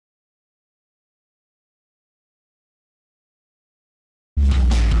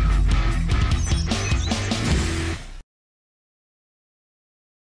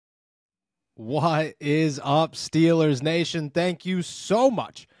What is up, Steelers Nation? Thank you so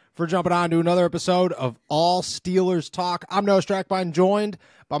much for jumping on to another episode of All Steelers Talk. I'm Noah Strackbine, joined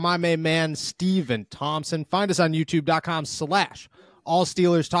by my main man, Steven Thompson. Find us on youtube.com/All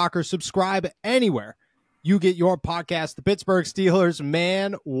Steelers Talker. Subscribe anywhere you get your podcast. The Pittsburgh Steelers,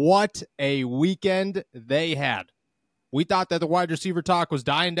 man, what a weekend they had. We thought that the wide receiver talk was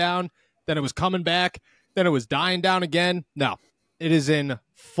dying down, then it was coming back, then it was dying down again. No. It is in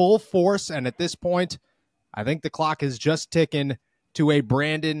full force, and at this point, I think the clock is just ticking to a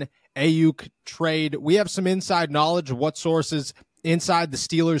Brandon Aiyuk trade. We have some inside knowledge of what sources inside the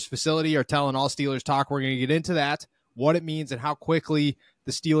Steelers facility are telling All Steelers Talk. We're going to get into that, what it means, and how quickly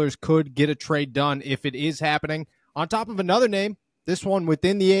the Steelers could get a trade done if it is happening. On top of another name, this one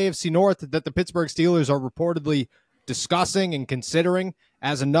within the AFC North that the Pittsburgh Steelers are reportedly discussing and considering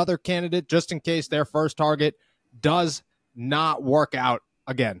as another candidate, just in case their first target does not work out.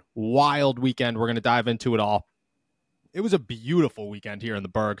 Again, wild weekend. We're going to dive into it all. It was a beautiful weekend here in the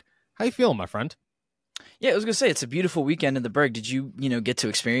Berg. How you feeling, my friend? Yeah, I was going to say, it's a beautiful weekend in the Berg. Did you, get to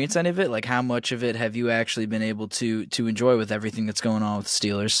experience any of it? Like, how much of it have you actually been able to enjoy with everything that's going on with the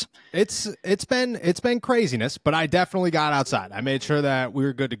Steelers? It's been craziness, but I definitely got outside. I made sure that we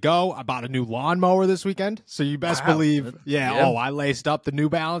were good to go. I bought a new lawnmower this weekend, so you best believe, I laced up the New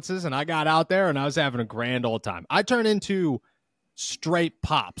Balances, and I got out there, and I was having a grand old time. I turn into straight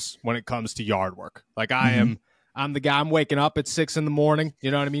pops when it comes to yard work. Like, I'm the guy. I'm waking up at 6 a.m, you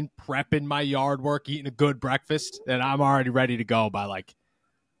know what I mean? Prepping my yard work, eating a good breakfast, and I'm already ready to go by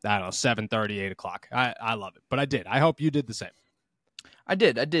 7:30, 8 o'clock. I love it, but I did. I hope you did the same. I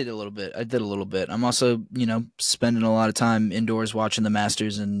did a little bit. I'm also, spending a lot of time indoors watching the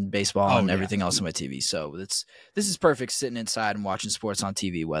Masters and baseball and everything else on my TV. So this is perfect, sitting inside and watching sports on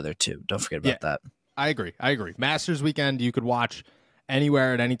TV weather too. Don't forget about that. I agree. Masters weekend, you could watch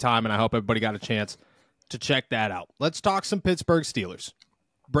anywhere at any time, and I hope everybody got a chance to check that out. Let's talk some Pittsburgh Steelers.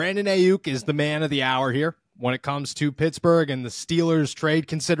 Brandon Aiyuk is the man of the hour here when it comes to Pittsburgh and the Steelers trade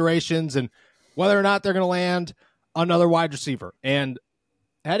considerations and whether or not they're going to land another wide receiver. And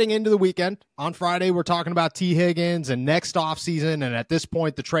heading into the weekend, on Friday, we're talking about Tee Higgins and next offseason, and at this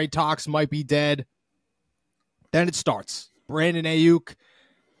point, the trade talks might be dead. Then it starts. Brandon Aiyuk,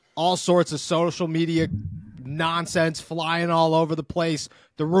 all sorts of social media nonsense flying all over the place.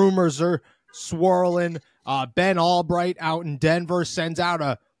 The rumors are swirling. Ben Albright out in Denver sends out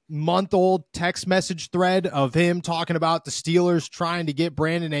a month-old text message thread of him talking about the Steelers trying to get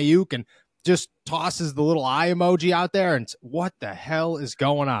Brandon Aiyuk and just tosses the little eye emoji out there. And what the hell is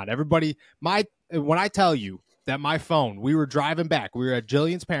going on? Everybody, when I tell you that my phone, we were driving back. We were at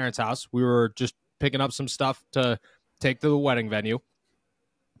Jillian's parents' house. We were just picking up some stuff to take to the wedding venue.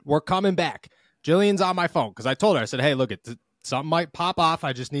 We're coming back. Jillian's on my phone because I told her, I said, hey, look, something might pop off.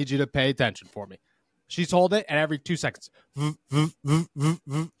 I just need you to pay attention for me. She's holding it, and every 2 seconds,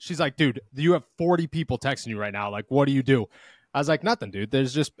 she's like, dude, you have 40 people texting you right now. Like, what do you do? I was like, nothing, dude.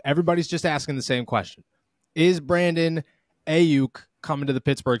 Everybody's just asking the same question. Is Brandon Aiyuk coming to the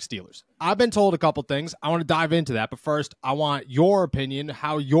Pittsburgh Steelers? I've been told a couple things. I want to dive into that, but first, I want your opinion,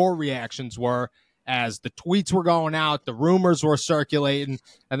 how your reactions were as the tweets were going out, the rumors were circulating,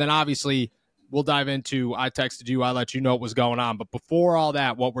 and then obviously we'll dive into, I texted you, I let you know what was going on. But before all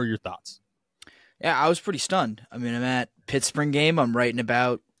that, what were your thoughts? Yeah, I was pretty stunned. I mean, I'm at Pittsburgh game. I'm writing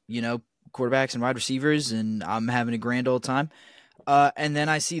about, quarterbacks and wide receivers, and I'm having a grand old time. And then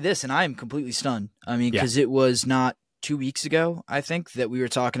I see this, and I am completely stunned. I mean, because it was not 2 weeks ago, I think, that we were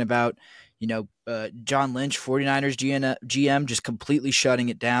talking about, John Lynch, 49ers GM, just completely shutting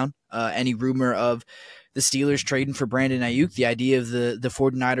it down. Any rumor of the Steelers trading for Brandon Aiyuk, the idea of the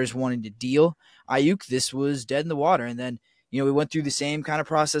 49ers wanting to deal Aiyuk, this was dead in the water. And then, we went through the same kind of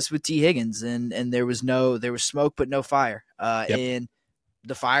process with Tee Higgins, and there was smoke but no fire. And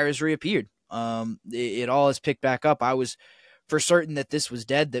the fire has reappeared. It all has picked back up. I was for certain that this was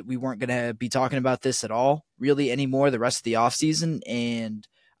dead, that we weren't going to be talking about this at all really anymore the rest of the offseason, and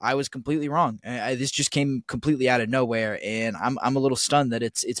I was completely wrong. This just came completely out of nowhere, and I'm a little stunned that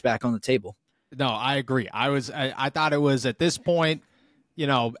it's back on the table. No, I agree. I thought it was at this point,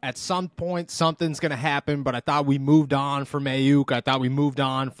 at some point something's going to happen, but I thought we moved on from Aiyuk. I thought we moved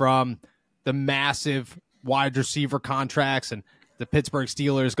on from the massive wide receiver contracts and the Pittsburgh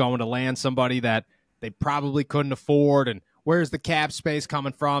Steelers going to land somebody that they probably couldn't afford, and where's the cap space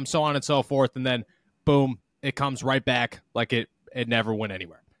coming from, so on and so forth. And then, boom, it comes right back like it never went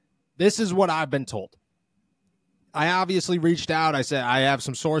anywhere. This is what I've been told. I obviously reached out. I said I have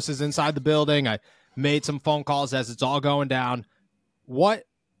some sources inside the building. I made some phone calls as it's all going down. What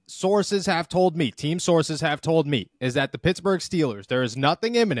sources have told me, team sources have told me, is that the Pittsburgh Steelers, there is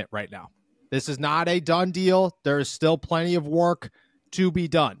nothing imminent right now. This is not a done deal. There is still plenty of work to be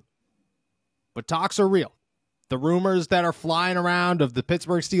done. But talks are real. The rumors that are flying around of the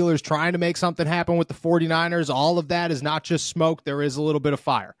Pittsburgh Steelers trying to make something happen with the 49ers, all of that is not just smoke. There is a little bit of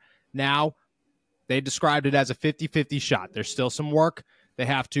fire. Now, they described it as a 50-50 shot. There's still some work. They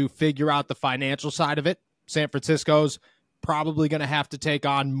have to figure out the financial side of it. San Francisco's probably going to have to take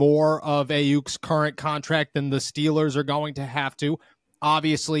on more of Aiyuk's current contract than the Steelers are going to have to.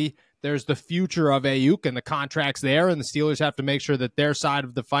 Obviously, there's the future of Aiyuk and the contracts there, and the Steelers have to make sure that their side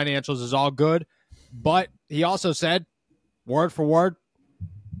of the financials is all good. But he also said, word for word,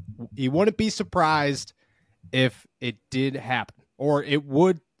 he wouldn't be surprised if it did happen. Or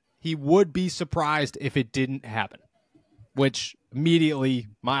he would be surprised if it didn't happen. Which immediately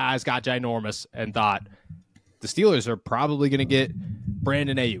my eyes got ginormous and thought, the Steelers are probably going to get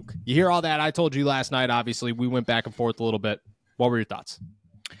Brandon Aiyuk. You hear all that? I told you last night, obviously. We went back and forth a little bit. What were your thoughts?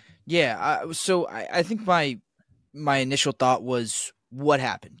 Yeah, so I think my initial thought was, what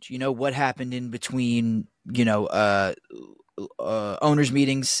happened? What happened in between, owners'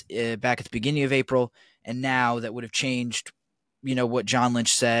 meetings back at the beginning of April, and now that would have changed, what John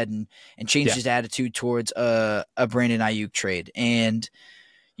Lynch said and changed his attitude towards a Brandon Aiyuk trade. And,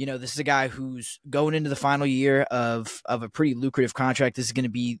 this is a guy who's going into the final year of a pretty lucrative contract. This is going to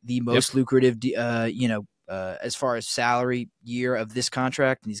be the most lucrative, as far as salary year of this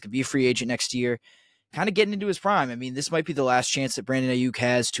contract. And he's going to be a free agent next year, kind of getting into his prime. I mean, this might be the last chance that Brandon Aiyuk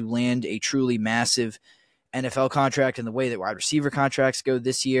has to land a truly massive NFL contract. And the way that wide receiver contracts go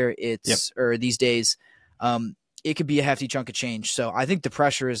this year, or these days, it could be a hefty chunk of change. So I think the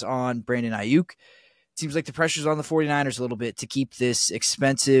pressure is on Brandon Aiyuk. It seems like the pressure is on the 49ers a little bit to keep this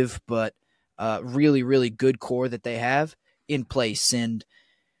expensive but really, really good core that they have in place. And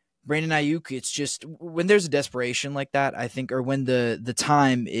Brandon Aiyuk, it's just when there's a desperation like that, I think, or when the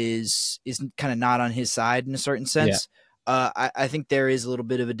time is kind of not on his side in a certain sense, I think there is a little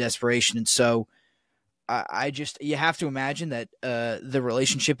bit of a desperation. And so you have to imagine that the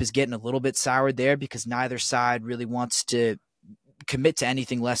relationship is getting a little bit soured there because neither side really wants to commit to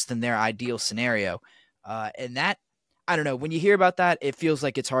anything less than their ideal scenario. And that, I don't know, when you hear about that, it feels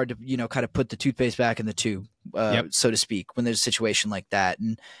like it's hard to, kind of put the toothpaste back in the tube, so to speak, when there's a situation like that.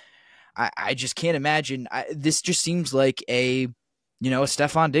 And I just can't imagine. This just seems like a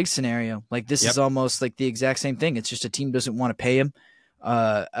Stephon Diggs scenario. Like this is almost like the exact same thing. It's just a team doesn't want to pay him.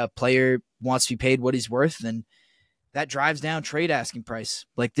 A player wants to be paid what he's worth, and that drives down trade asking price.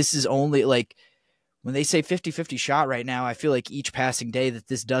 Like this is only like when they say 50-50 shot right now, I feel like each passing day that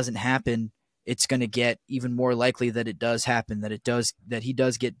this doesn't happen, it's going to get even more likely that it does happen, that he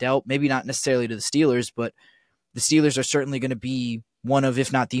does get dealt, maybe not necessarily to the Steelers, but the Steelers are certainly going to be one of,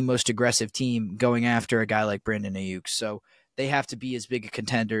 if not the most aggressive team going after a guy like Brandon Aiyuk. So they have to be as big a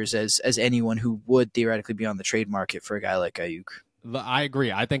contenders as anyone who would theoretically be on the trade market for a guy like Aiyuk. I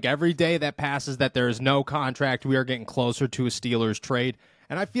agree. I think every day that passes that there is no contract, we are getting closer to a Steelers trade.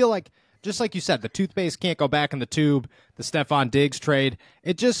 And I feel like, just like you said, the toothpaste can't go back in the tube, the Stephon Diggs trade.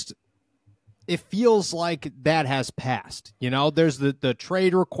 It feels like that has passed. There's the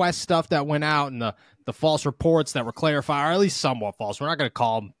trade request stuff that went out and the false reports that were clarified, or at least somewhat false. We're not going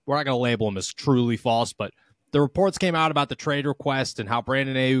to label them as truly false, but the reports came out about the trade request and how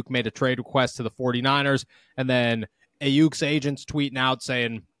Brandon Aiyuk made a trade request to the 49ers, and then Ayuk's agents tweeting out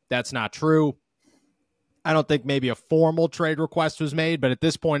saying that's not true. I don't think maybe a formal trade request was made, but at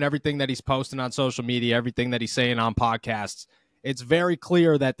this point, everything that he's posting on social media, everything that he's saying on podcasts, it's very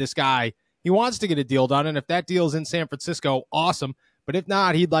clear that this guy, he wants to get a deal done, and if that deal's in San Francisco, awesome. But if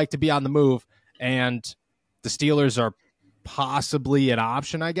not, he'd like to be on the move, and the Steelers are possibly an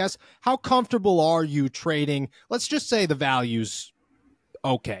option, I guess. How comfortable are you trading? Let's just say the value's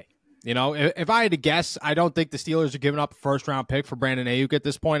okay. If I had to guess, I don't think the Steelers are giving up a first-round pick for Brandon Aiyuk at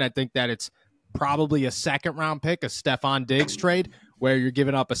this point. I think that it's probably a second-round pick, a Stephon Diggs trade, where you're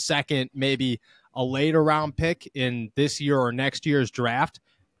giving up a second, maybe a later-round pick in this year or next year's draft.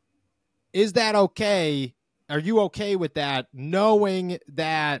 Is that okay? Are you okay with that, knowing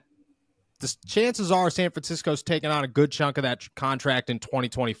that the chances are San Francisco's taking on a good chunk of that contract in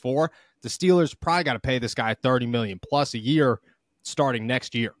 2024? The Steelers probably got to pay this guy $30 million plus a year starting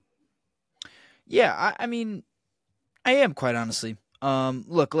next year. Yeah, I mean, I am, quite honestly.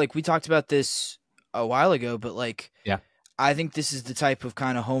 Look, like we talked about this a while ago, but I think this is the type of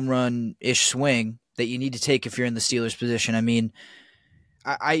kind of home run-ish swing that you need to take if you're in the Steelers' position. I mean,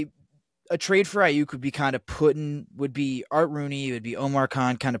 a trade for Aiyuk would be Art Rooney, it would be Omar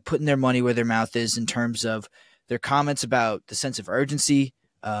Khan kind of putting their money where their mouth is in terms of their comments about the sense of urgency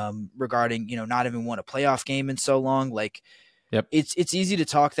regarding, not having won a playoff game in so long. Like, Yep. It's easy to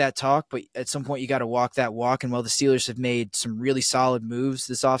talk that talk, but at some point you got to walk that walk. And while the Steelers have made some really solid moves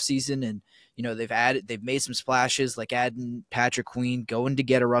this offseason, and they've made some splashes like adding Patrick Queen, going to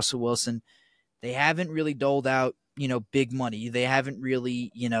get a Russell Wilson, they haven't really doled out big money. They haven't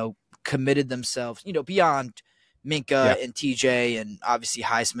really committed themselves beyond Minka and TJ and obviously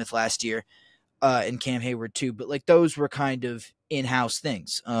Highsmith last year and Cam Hayward too. But like those were kind of in-house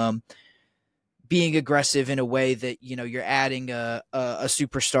things. Being aggressive in a way that you're adding a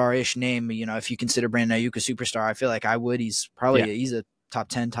superstar-ish name. If you consider Brandon Aiyuk a superstar, I feel like I would. He's probably he's a top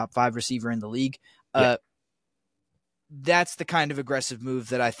 10, top 5 receiver in the league. That's the kind of aggressive move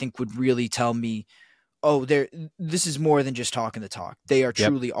that I think would really tell me, oh, this is more than just talking the talk. They are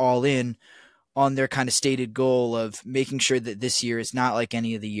truly all in on their kind of stated goal of making sure that this year is not like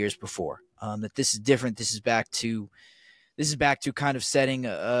any of the years before. That this is different. This is back to kind of setting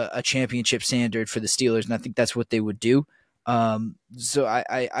a championship standard for the Steelers, and I think that's what they would do. So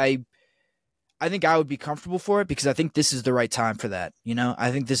I think I would be comfortable for it because I think this is the right time for that.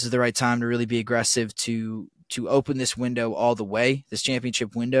 I think this is the right time to really be aggressive to open this window all the way, this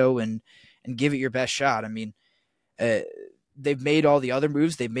championship window, and give it your best shot. I mean, they've made all the other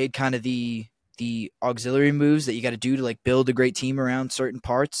moves. They've made kind of the auxiliary moves that you got to do to like build a great team around certain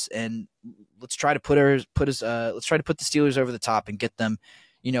parts. And let's try to put the Steelers over the top and get them,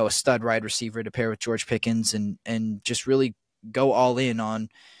 a stud wide receiver to pair with George Pickens and just really go all in on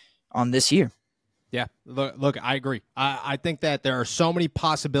this year. Yeah, look, I agree. I think that there are so many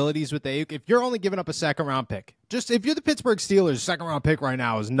possibilities with Aiyuk. If you're only giving up a second-round pick, just if you're the Pittsburgh Steelers, second-round pick right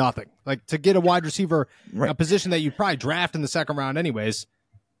now is nothing. Like, to get a wide receiver, a position that you'd probably draft in the second round anyways,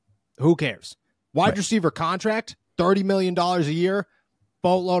 who cares? Wide receiver contract, $30 million a year,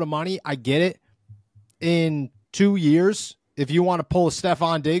 boatload of money. I get it. In 2 years, if you want to pull a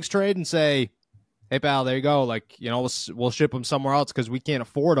Stephon Diggs trade and say, hey, pal, there you go. Like, we'll ship him somewhere else because we can't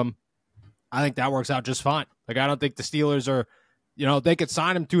afford him. I think that works out just fine. Like, I don't think the Steelers are, they could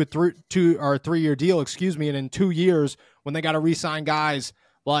sign him to a 3-year deal, and in 2 years, when they got to re-sign guys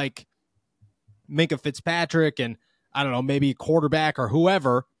like Minka Fitzpatrick and, I don't know, maybe quarterback or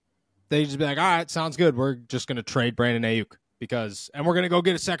whoever, they just be like, all right, sounds good. We're just going to trade Brandon Aiyuk and we're going to go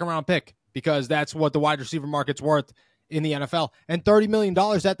get a second-round pick because that's what the wide receiver market's worth in the NFL. And $30 million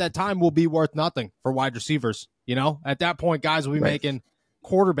at that time will be worth nothing for wide receivers. At that point, guys will be making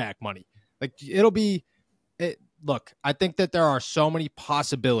quarterback money. Like, look, I think that there are so many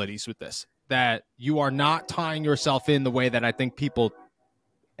possibilities with this that you are not tying yourself in the way that I think people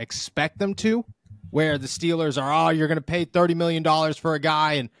expect them to, where the Steelers are, you're going to pay $30 million for a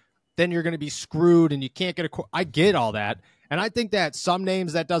guy and then you're going to be screwed and you can't get I get all that. And I think that some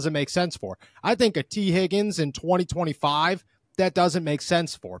names that doesn't make sense for. I think a Tee Higgins in 2025, that doesn't make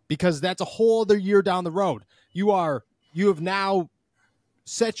sense for because that's a whole other year down the road. You have now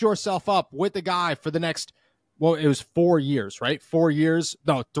set yourself up with the guy for the next, it was 4 years, right? 4 years,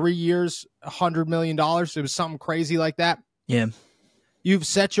 no, 3 years, $100 million. It was something crazy like that. Yeah. You've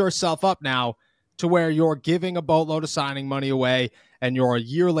set yourself up now to where you're giving a boatload of signing money away and you're a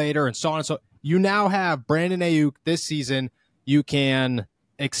year later and so on and so. You now have Brandon Aiyuk this season. You can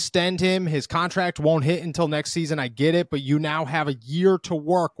extend him. His contract won't hit until next season. I get it, but you now have a year to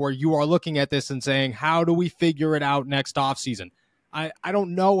work where you are looking at this and saying, how do we figure it out next offseason? I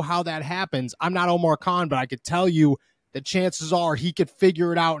don't know how that happens. I'm not Omar Khan, but I could tell you that chances are he could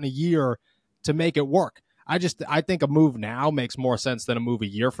figure it out in a year to make it work. I think a move now makes more sense than a move a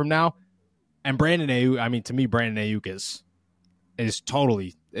year from now. And Brandon Aiyuk, to me, Brandon Aiyuk is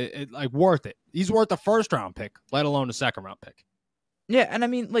totally like worth it. He's worth a first-round pick, let alone a second-round pick. Yeah, and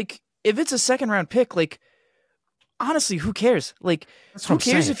if it's a second-round pick, honestly, who cares? Who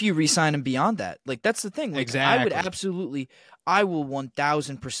cares if you re-sign him beyond that? That's the thing. Exactly. I will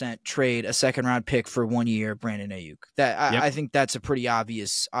 1,000% trade a second-round pick for 1 year, Brandon Aiyuk. I think that's a pretty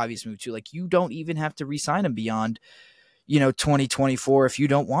obvious move too. You don't even have to re-sign him beyond, 2024 if you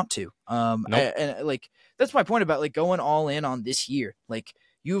don't want to. Nope. That's my point about going all in on this year.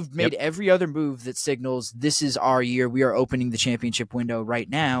 You've made every other move that signals this is our year. We are opening the championship window right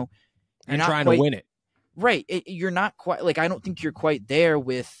now. You're trying to win it. Right. You're not quite I don't think you're quite there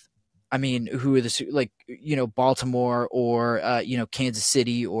with, who are the, Baltimore or, Kansas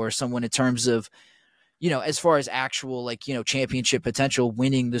City or someone in terms of, as far as actual, championship potential,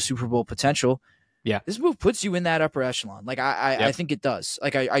 winning the Super Bowl potential. Yeah. This move puts you in that upper echelon. I think it does.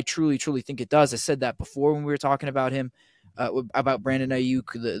 I truly, truly think it does. I said that before when we were talking about him, about Brandon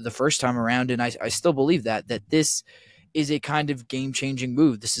Aiyuk the first time around. And I still believe that this is a kind of game-changing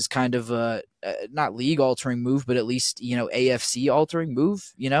move. This is kind of a not league-altering move, but at least AFC-altering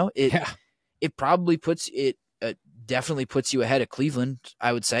move. It probably puts it definitely puts you ahead of Cleveland,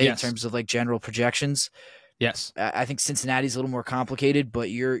 I would say, in terms of like general projections. Yes. I think Cincinnati's a little more complicated, but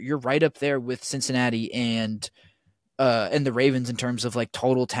you're right up there with Cincinnati and the Ravens in terms of like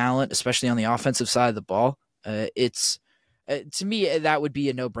total talent, especially on the offensive side of the ball. It's to me that would be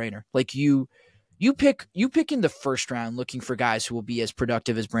a no-brainer. Like you pick in the first round looking for guys who will be as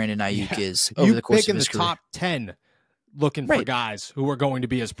productive as Brandon Aiyuk is over the course of his career. You pick in the top 10 looking for guys who are going to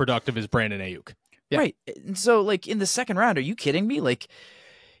be as productive as Brandon Aiyuk. Yeah. Right. And so like in the second round, are you kidding me? Like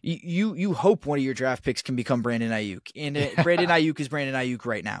you hope one of your draft picks can become Brandon Aiyuk, and Brandon Aiyuk is Brandon Aiyuk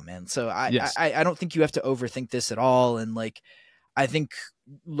right now, man. So I don't think you have to overthink this at all. And like, I think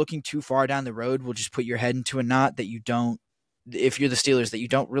looking too far down the road will just put your head into a knot that you don't, if you're the Steelers, that you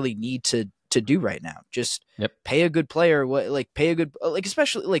don't really need to do right now. Just pay a good player,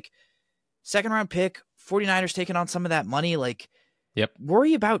 especially like second round pick, 49ers taking on some of that money. Like,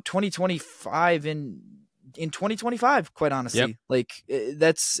 worry about 2025 in 2025, quite honestly. Like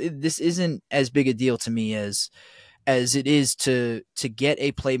this isn't as big a deal to me as it is to get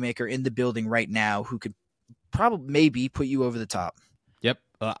a playmaker in the building right now who could probably maybe put you over the top.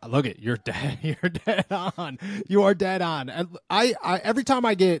 Look at you're dead on. You are dead on. And I every time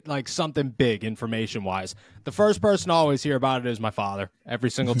I get like something big information wise, the first person to always hear about it is my father.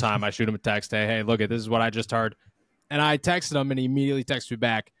 Every single time I shoot him a text, hey, look at this is what I just heard. And I texted him and he immediately texted me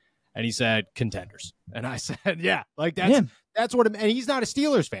back and he said contenders. And I said, that's what and he's not a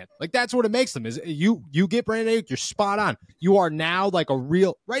Steelers fan. Like that's what it makes them is you get Brandon Aiyuk, you're spot on. You are now like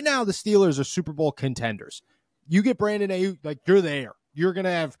right now the Steelers are Super Bowl contenders. You get Brandon Aiyuk, like you're there. You're going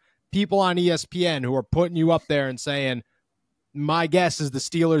to have people on ESPN who are putting you up there and saying, my guess is the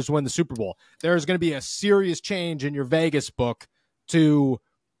Steelers win the Super Bowl. There's going to be a serious change in your Vegas book to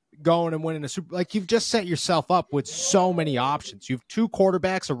going and winning a Super Bowl. Like you've just set yourself up with so many options. You have 2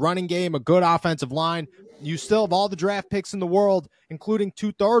 quarterbacks, a running game, a good offensive line. You still have all the draft picks in the world, including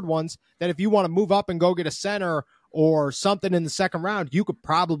 2 third ones, that if you want to move up and go get a center or something in the second round, you could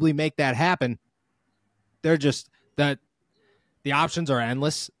probably make that happen. They're just that. The options are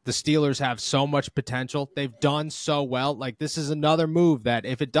endless. The Steelers have so much potential. They've done so well. Like this is another move that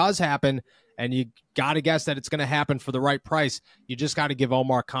if it does happen, and you got to guess that it's going to happen for the right price, you just got to give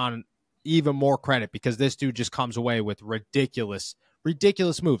Omar Khan even more credit because this dude just comes away with ridiculous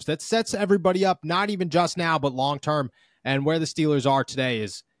moves. That sets everybody up, not even just now, but long term. And where the Steelers are today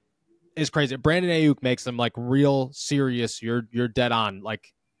is crazy. Brandon Aiyuk makes them like real serious. You're dead on.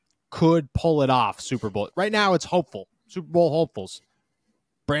 Like could pull it off Super Bowl. Right now it's hopeful. Super Bowl hopefuls.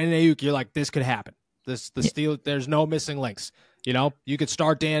 Brandon Aiyuk, you're like, this could happen. Steelers, there's no missing links. You know, you could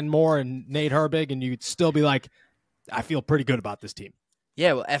start Dan Moore and Nate Herbig, and you'd still be like, I feel pretty good about this team.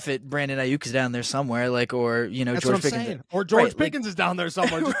 Yeah, well, Brandon Aiyuk is down there somewhere, like, or that's George what I'm Pickens, saying. Or George Pickens is down there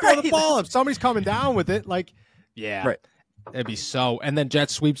somewhere. Just throw the ball up. Somebody's coming down with it. Like, it'd be so. And then jet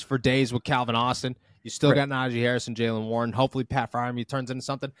sweeps for days with Calvin Austin. You still got Najee Harris and Jalen Warren. Hopefully, Pat Freiermuth turns into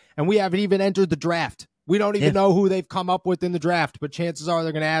something. And we haven't even entered the draft. We don't even know who they've come up with in the draft, but chances are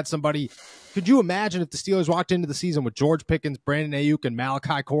they're going to add somebody. Could you imagine if the Steelers walked into the season with George Pickens, Brandon Aiyuk, and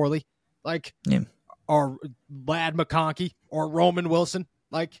Malachi Corley? Like, or Lad McConkey, or Roman Wilson?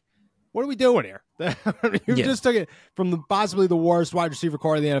 Like, what are we doing here? You just took it from possibly the worst wide receiver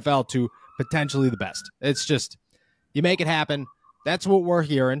core in the NFL to potentially the best. It's just, you make it happen. That's what we're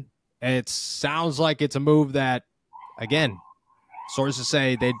hearing. It sounds like it's a move that, again, sources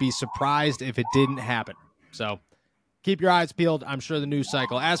say they'd be surprised if it didn't happen. So keep your eyes peeled. I'm sure the news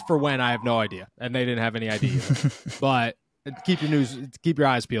cycle. As for when, I have no idea, and they didn't have any idea. But keep your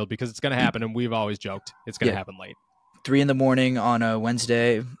eyes peeled because it's going to happen, and we've always joked it's going to happen late. 3 a.m. on a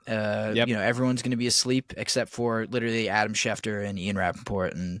Wednesday. You know, everyone's going to be asleep except for literally Adam Schefter and Ian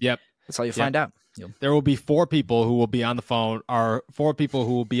Rappaport, and that's how you find out. There will be 4 people who will be on the phone, or 4 people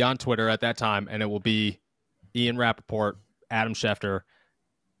who will be on Twitter at that time, and it will be Ian Rappaport, Adam Schefter,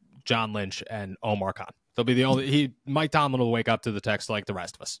 John Lynch, and Omar Khan. They'll be the only. Mike Tomlin will wake up to the text like the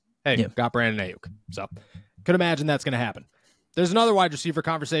rest of us. Hey, got Brandon Aiyuk. So, could imagine that's going to happen. There's another wide receiver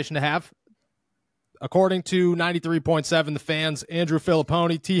conversation to have. According to 93.7, the fans, Andrew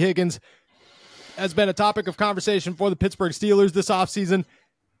Filipponi, Tee Higgins has been a topic of conversation for the Pittsburgh Steelers this offseason.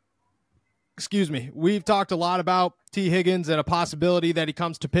 Excuse me. We've talked a lot about Tee Higgins and a possibility that he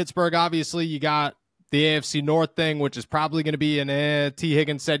comes to Pittsburgh. Obviously, you got the AFC North thing, which is probably going to be Tee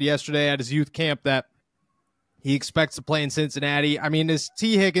Higgins said yesterday at his youth camp that he expects to play in Cincinnati. I mean, is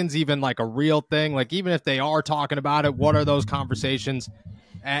Tee Higgins even like a real thing? Like, even if they are talking about it, what are those conversations?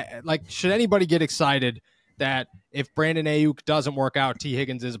 Like, should anybody get excited that if Brandon Aiyuk doesn't work out, Tee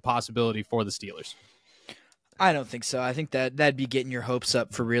Higgins is a possibility for the Steelers? I don't think so. I think that'd be getting your hopes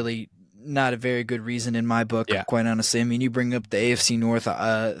up for really not a very good reason in my book, Yeah. quite honestly. I mean, you bring up the AFC North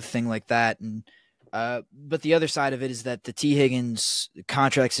thing like that, and but the other side of it is that the Tee Higgins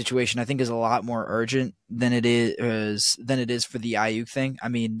contract situation, I think, is a lot more urgent than it is for the Aiyuk thing. I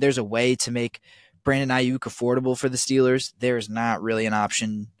mean, there's a way to make Brandon Aiyuk affordable for the Steelers. There is not really an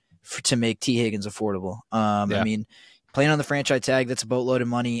option to make Tee Higgins affordable. I mean, playing on the franchise tag, that's a boatload of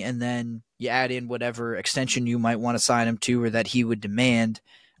money, and then you add in whatever extension you might want to sign him to or that he would demand,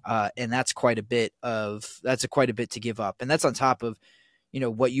 and that's quite a bit to give up, and that's on top of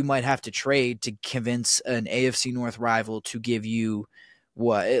what you might have to trade to convince an AFC North rival to give you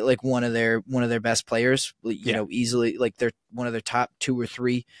one of their best players, easily, like they're one of their top 2 or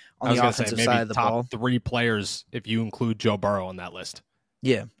 3 on the offensive side of the ball. 3 players if you include Joe Burrow on that list.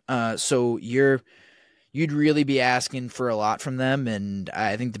 Yeah. So you'd really be asking for a lot from them, and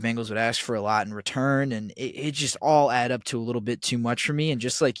I think the Bengals would ask for a lot in return, and it just all add up to a little bit too much for me. And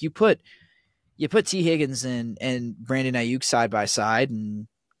just like you put Tee Higgins and Brandon Aiyuk side by side, and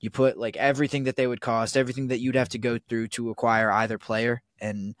you put like everything that they would cost, everything that you'd have to go through to acquire either player,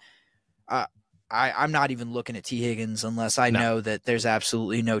 and I'm not even looking at Tee Higgins unless I know that there's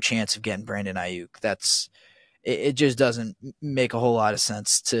absolutely no chance of getting Brandon Aiyuk. It just doesn't make a whole lot of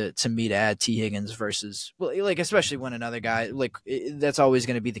sense to me to add Tee Higgins versus, especially when another guy, that's always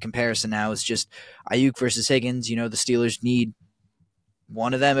going to be the comparison now. It's just Aiyuk versus Higgins. The Steelers need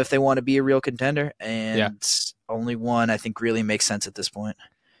one of them if they want to be a real contender, and only one I think really makes sense at this point.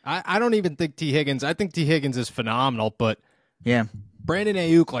 I don't even think Tee Higgins. I think Tee Higgins is phenomenal, but Brandon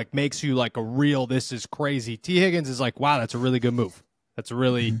Aiyuk makes you a real, this is crazy. Tee Higgins is wow, that's a really good move. That's a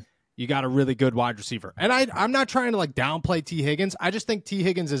really you got a really good wide receiver. And I'm not trying to downplay Tee Higgins. I just think Tee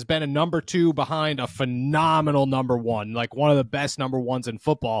Higgins has been a number 2 behind a phenomenal number 1, one of the best number 1s in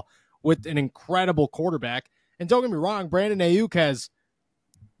football with an incredible quarterback. And don't get me wrong, Brandon Aiyuk has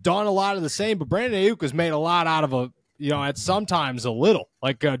done a lot of the same, but Brandon Aiyuk has made a lot out of at sometimes a little,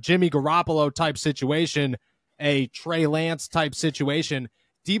 like a Jimmy Garoppolo type situation, a Trey Lance type situation.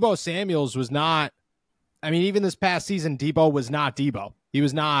 Deebo Samuels was not, even this past season, Deebo was not Deebo. He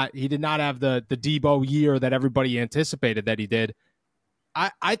did not have the Deebo year that everybody anticipated that he did.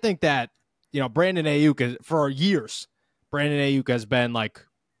 I think that, Brandon Aiyuk for years, Brandon Aiyuk has been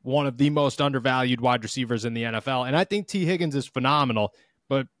one of the most undervalued wide receivers in the NFL. And I think Tee Higgins is phenomenal,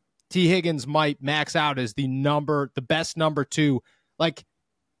 but Tee Higgins might max out as the best number 2,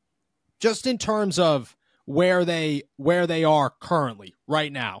 just in terms of where they are currently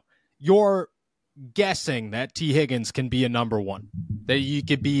right now. You're guessing that Tee Higgins can be a number 1, that he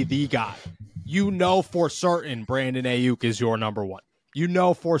could be the guy. For certain Brandon Aiyuk is your number 1.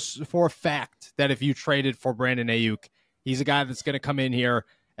 For a fact that if you traded for Brandon Aiyuk, he's a guy that's going to come in here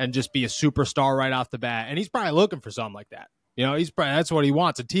and just be a superstar right off the bat. And he's probably looking for something like that. That's what he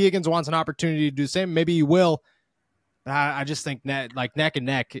wants. And Tee Higgins wants an opportunity to do the same. Maybe he will. I just think neck and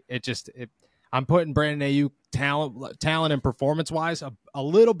neck. I'm putting Brandon Aiyuk talent and performance-wise a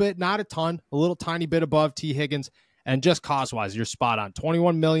little bit, not a ton, a little tiny bit above Tee Higgins. And just cost-wise, you're spot on.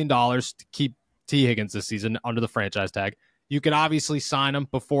 $21 million to keep Tee Higgins this season under the franchise tag. You could obviously sign him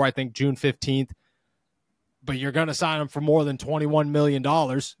before, I think, June 15th. But you're going to sign him for more than $21 million,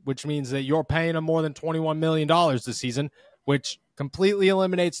 which means that you're paying him more than $21 million this season, which completely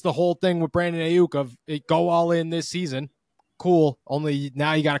eliminates the whole thing with Brandon Aiyuk of go all in this season. Cool. Only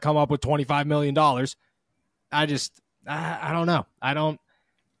now you got to come up with $25 million. I don't know. I don't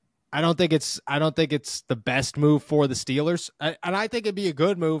think it's the best move for the Steelers. And I think it'd be a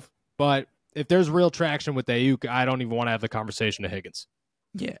good move, but if there's real traction with Aiyuk, I don't even want to have the conversation to Higgins.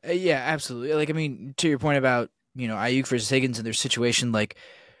 Yeah, absolutely. To your point about, Aiyuk versus Higgins and their situation,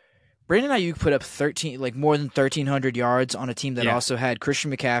 Brandon Aiyuk put up more than 1,300 yards on a team that also had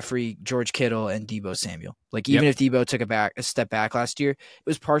Christian McCaffrey, George Kittle, and Deebo Samuel. Even if Deebo took a step back last year, it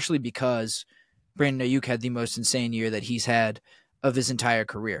was partially because Brandon Aiyuk had the most insane year that he's had of his entire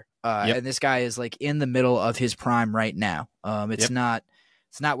career. And this guy is in the middle of his prime right now. It's not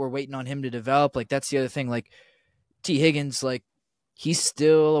we're waiting on him to develop. That's the other thing. Tee Higgins, he's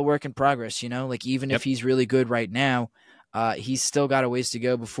still a work in progress, even if he's really good right now, he's still got a ways to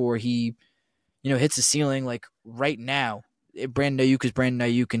go before he, hits the ceiling. Right now, Brandon Aiyuk is Brandon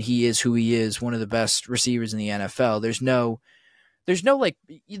Aiyuk, and he is who he is, one of the best receivers in the NFL. There's no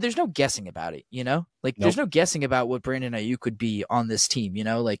guessing about it, Nope. There's no guessing about what Brandon Aiyuk would be on this team,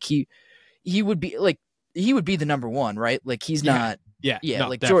 he would be the number 1, right? He's not. Yeah.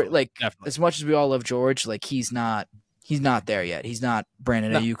 No, George, as much as we all love George, he's not there yet. He's not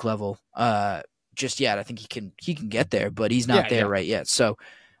Brandon Aiyuk level just yet. I think he can get there, but he's not there right yet. So,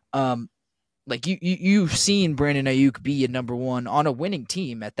 like you've seen Brandon Aiyuk be a number one on a winning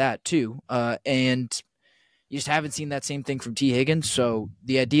team at that too, and you just haven't seen that same thing from Tee Higgins. So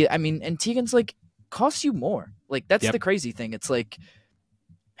the idea, I mean, and Tee Higgins like costs you more. Like that's the crazy thing. It's like,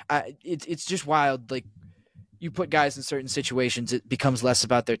 it's just wild. Like you put guys in certain situations, it becomes less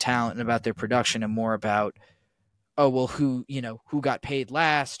about their talent and about their production and more about, oh, well, who got paid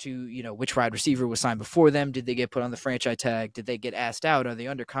last, which wide receiver was signed before them. Did they get put on the franchise tag? Did they get asked out? Are they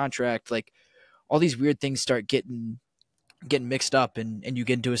under contract? Like all these weird things start getting mixed up and you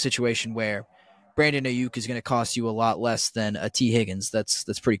get into a situation where Brandon Aiyuk is going to cost you a lot less than a Tee Higgins. That's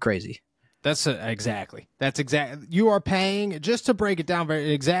pretty crazy. That's exactly. You are paying, just to break it down,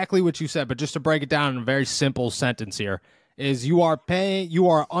 very exactly what you said, but just to break it down in a very simple sentence here, is you are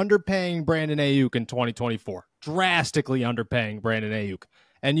underpaying Brandon Aiyuk in 2024, drastically underpaying Brandon Aiyuk,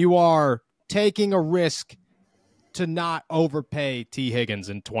 and you are taking a risk to not overpay Tee Higgins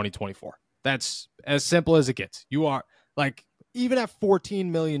in 2024. That's as simple as it gets. You are, like, even at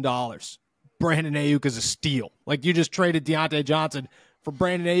 $14 million, Brandon Aiyuk is a steal. Like, you just traded Deontay Johnson for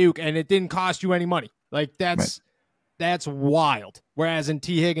Brandon Aiyuk, and it didn't cost you any money. Like, that's wild. Whereas in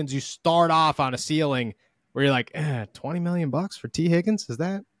Tee Higgins, you start off on a ceiling where you're like, $20 million for Tee Higgins?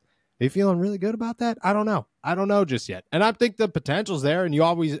 Are you feeling really good about that? I don't know just yet. And I think the potential's there, and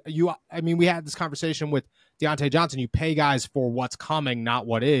we had this conversation with Deontay Johnson. You pay guys for what's coming, not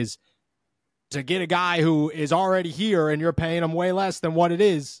what is. To get a guy who is already here and you're paying him way less than what it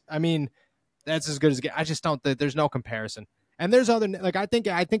is, I mean, that's as good as it gets. I just don't think there's no comparison. And there's other, like, I think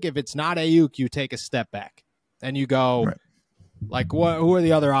if it's not Aiyuk, you take a step back and you go, like, who are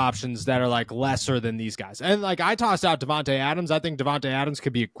the other options that are like lesser than these guys? And like, I tossed out Devontae Adams. I think Devontae Adams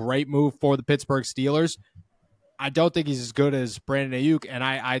could be a great move for the Pittsburgh Steelers. I don't think he's as good as Brandon Aiyuk, and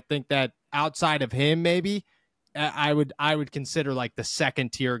I think that outside of him, maybe I would consider like the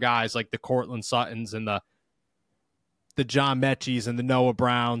second tier guys, like the Cortland Suttons and the John Mechie's and the Noah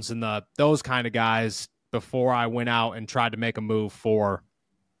Browns and those kind of guys, before I went out and tried to make a move for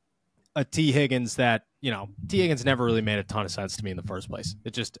a Tee Higgins that, Tee Higgins never really made a ton of sense to me in the first place.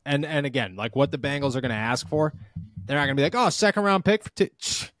 It just, and again, like what the Bengals are going to ask for, they're not going to be like, oh, second round pick for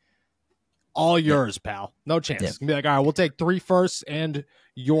all yours, pal. No chance. It's going to be like, all right, we'll take 3 firsts and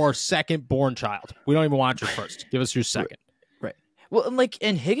your second born child. We don't even want your first. Give us your second. Right. Well,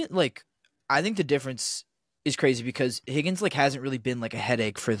 and Higgins, like, I think the difference is crazy because Higgins like hasn't really been like a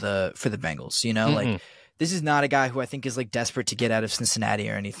headache for the Bengals, like this is not a guy who I think is like desperate to get out of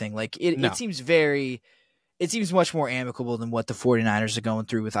Cincinnati or anything. Like it seems much more amicable than what the 49ers are going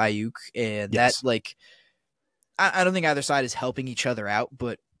through with Aiyuk, and that, like, I don't think either side is helping each other out,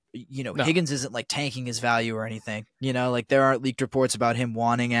 but no. Higgins isn't like tanking his value or anything, like there aren't leaked reports about him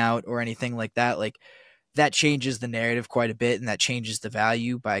wanting out or anything like that. Like that changes the narrative quite a bit, and that changes the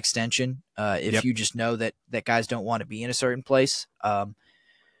value by extension. If you just know that guys don't want to be in a certain place.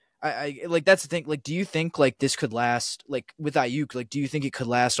 I like, that's the thing. Like, do you think like this could last, like with Aiyuk, like, do you think it could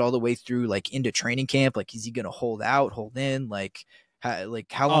last all the way through like into training camp? Like, is he going to hold in? Like how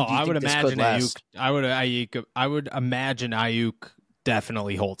long do you think this could last? I would imagine Aiyuk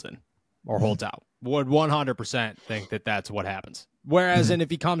definitely holds in or holds out. Would 100% think that that's what happens. Whereas, and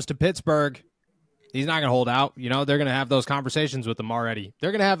if he comes to Pittsburgh, he's not going to hold out. They're going to have those conversations with him already. They're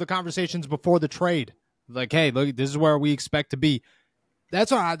going to have the conversations before the trade. Like, hey, look, this is where we expect to be.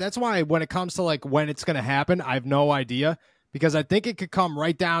 That's why when it comes to like when it's going to happen, I have no idea, because I think it could come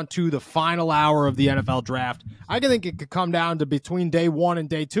right down to the final hour of the NFL draft. I think it could come down to between day 1 and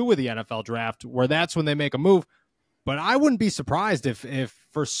day 2 of the NFL draft, where that's when they make a move. But I wouldn't be surprised if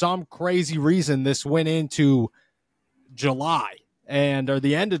for some crazy reason this went into July or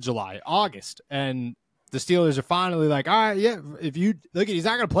the end of July, August, and the Steelers are finally like, all right, yeah, if you look, he's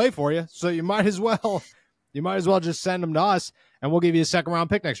not going to play for you, so you might as well just send him to us, and we'll give you a second round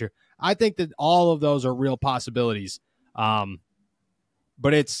pick next year. I think that all of those are real possibilities. But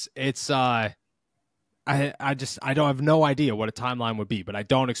I don't have no idea what a timeline would be, but I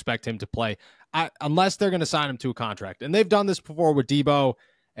don't expect him to play unless they're going to sign him to a contract. And they've done this before with Debo,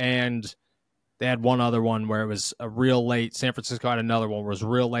 and they had one other one where it was a real late. San Francisco had another one where it was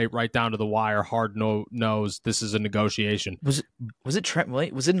real late, right down to the wire, hard nose. This is a negotiation. Was it Trent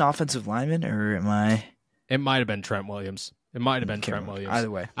Williams? Was it an offensive lineman, or am I? It might have been Trent Williams. Trent Williams. Either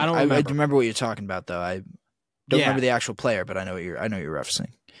way, I don't remember. I remember what you're talking about, though. I don't remember the actual player, but I know what you're referencing.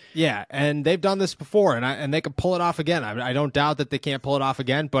 Yeah, and they've done this before, and they can pull it off again. I don't doubt that they can't pull it off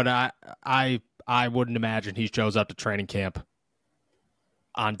again, but I wouldn't imagine he shows up to training camp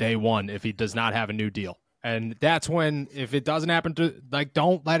on day 1 if he does not have a new deal. And that's when, if it doesn't happen,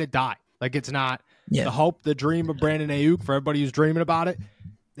 don't let it die. Like, it's not the hope, the dream of Brandon Aiyuk, for everybody who's dreaming about it.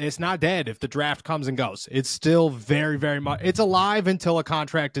 it's not dead if the draft comes and goes. It's still very, very much, it's alive until a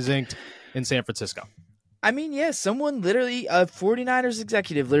contract is inked in San Francisco. I mean, yeah, someone literally, a 49ers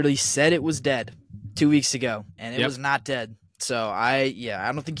executive literally said it was dead 2 weeks ago, and it was not dead. So I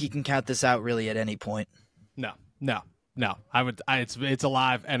don't think you can count this out really at any point. No. It's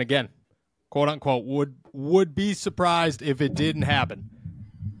alive, and again, quote unquote, would be surprised if it didn't happen.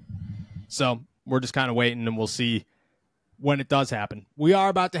 So we're just kind of waiting, and we'll see when it does happen. We are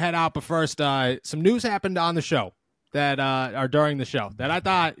about to head out, but first, some news happened on the show that are during the show that I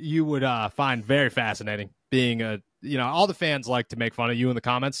thought you would find very fascinating. Being all the fans like to make fun of you in the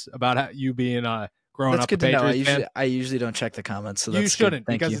comments about how you being growing that's up good a to know. Patriots fan. I usually don't check the comments, so that's you shouldn't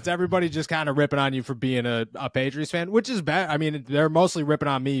good. because you. It's everybody just kind of ripping on you for being a Patriots fan, which is bad. I mean, they're mostly ripping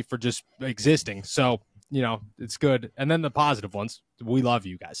on me for just existing. So it's good. And then the positive ones, we love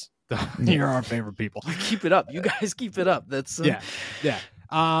you guys. You're our favorite people. Keep it up. You guys keep it up. That's yeah.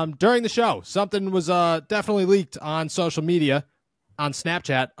 During the show, something was definitely leaked on social media, on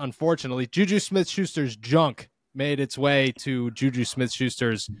Snapchat. Unfortunately, Juju Smith-Schuster's junk made its way to Juju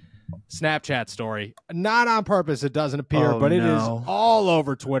Smith-Schuster's Snapchat story. Not on purpose, it doesn't appear, but it is all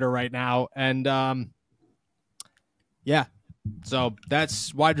over Twitter right now. And so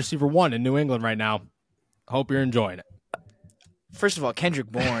that's wide receiver 1 in New England right now. Hope you're enjoying it. First of all,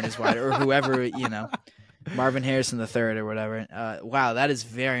 Kendrick Bourne is wide, or whoever, Marvin Harrison III or whatever. Wow, that is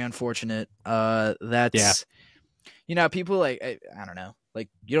very unfortunate. That's, people like, I don't know, like,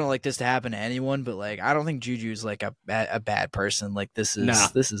 you don't like this to happen to anyone, but like, I don't think Juju's like a bad person. Like, this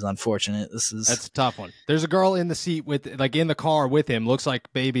is unfortunate. That's a tough one. There's a girl in the seat in the car with him. Looks like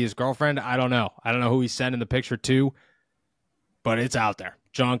maybe his girlfriend. I don't know who he's sending the picture to, but it's out there.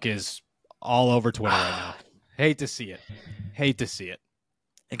 Junk is all over Twitter right now. Hate to see it.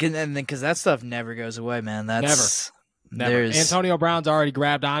 And because that stuff never goes away, man. That's never. Antonio Brown's already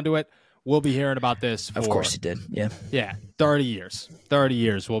grabbed onto it. We'll be hearing about this. Of course he did. Yeah. 30 years. 30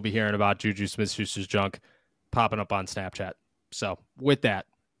 years we'll be hearing about Juju Smith-Schuster's junk popping up on Snapchat. So with that,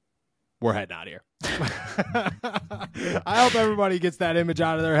 we're heading out of here. I hope everybody gets that image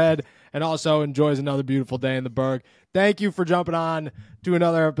out of their head and also enjoys another beautiful day in the Berg. Thank you for jumping on to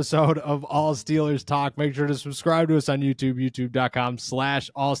another episode of All Steelers Talk. Make sure to subscribe to us on YouTube,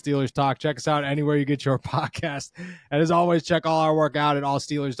 youtube.com/All Steelers Talk. Check us out anywhere you get your podcast. And as always, check all our work out at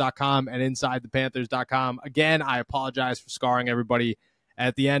allsteelers.com and insidethepanthers.com. Again, I apologize for scarring everybody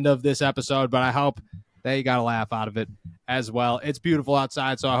at the end of this episode, but I hope that you got a laugh out of it as well. It's beautiful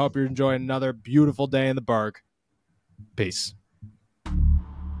outside, so I hope you're enjoying another beautiful day in the Berg. Peace.